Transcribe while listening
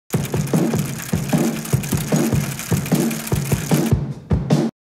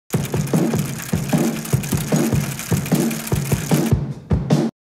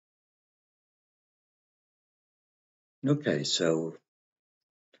Okay, so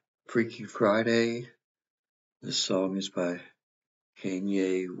Freaky Friday. This song is by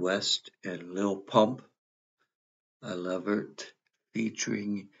Kanye West and Lil Pump. I love it.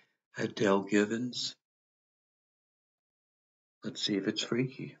 Featuring Adele Givens. Let's see if it's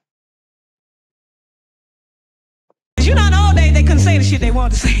freaky. You know, in the old days they couldn't say the shit they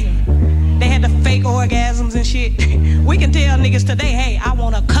wanted to say. They had the fake orgasms and shit. We can tell niggas today, hey, I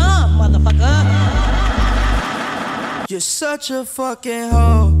wanna come, motherfucker. You're such a fucking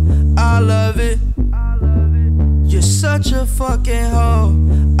hoe, I love it. You're such a fucking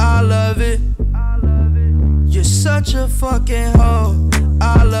hoe, I love it. You're such a fucking hoe,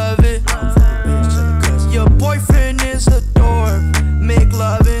 I love it. Your boyfriend is a dork, make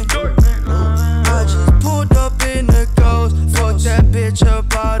loving. I just pulled up in the ghost, fucked that bitch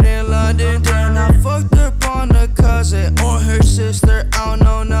up out in London. Then I fucked up on a cousin or her sister, I don't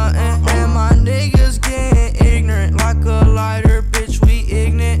know nothing. And my niggas getting ignorant like a lighter, bitch, we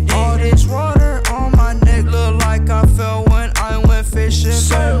ignorant. All this water on my neck look like I fell when I went fishing.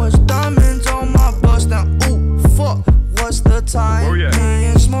 So much diamonds on my bust now, ooh, fuck, what's the time? Me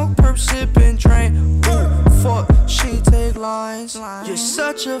and smoke, perp, sipping, drain, ooh, fuck, she take lines. You're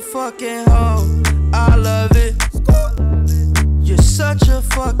such a fucking hoe, I love it. You're such a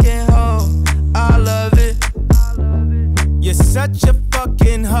fucking hoe, I love it. You're such a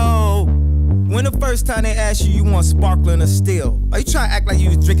fucking hoe. When the first time they asked you want sparkling or still? Or you try to act like you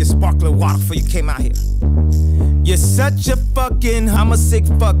was drinking sparkling water before you came out here? You're such a fucking, I'm a sick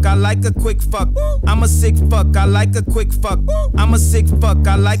fuck, I like a quick fuck. I'm a sick fuck, I like a quick fuck. I'm a sick fuck,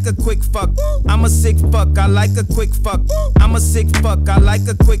 I like a quick fuck. I'm a sick fuck, I like a quick fuck. I'm a sick fuck, I like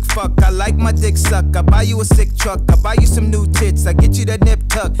a quick fuck. I like my dick suck, I buy you a sick truck. I buy you some new tits, I get you that nip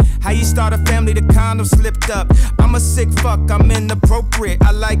tuck. How you start a family, the condom slipped up. I'm a sick fuck, I'm inappropriate.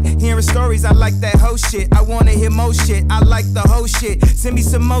 I like hearing stories, I like that hoe shit. I wanna hear more shit, I like the whole shit. Send me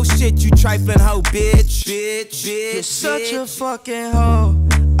some more shit, you trifling hoe, bitch. You're such a fucking hoe,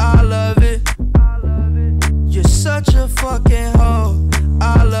 I love it. You're such a fucking hoe,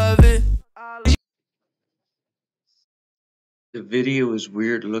 I love it. The video is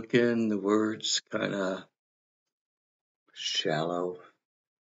weird looking, the words kinda shallow.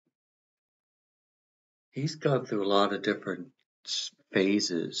 He's gone through a lot of different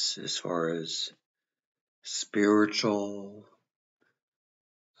phases as far as spiritual,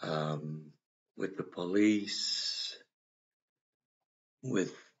 with the police,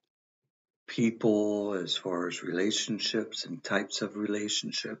 with people, as far as relationships and types of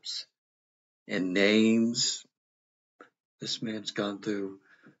relationships, and names. This man's gone through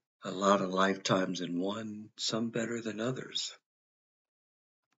a lot of lifetimes in one, some better than others.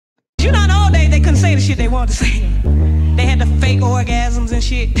 You know, in the old days they couldn't say the shit they wanted to say. They had the fake orgasms and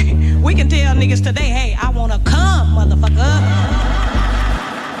shit. We can tell niggas today, hey, I wanna come, motherfucker.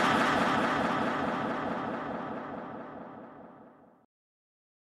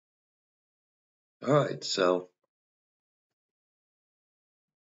 Alright, so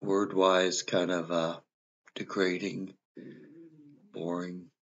word-wise, kind of degrading,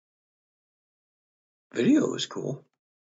 boring. Video is cool.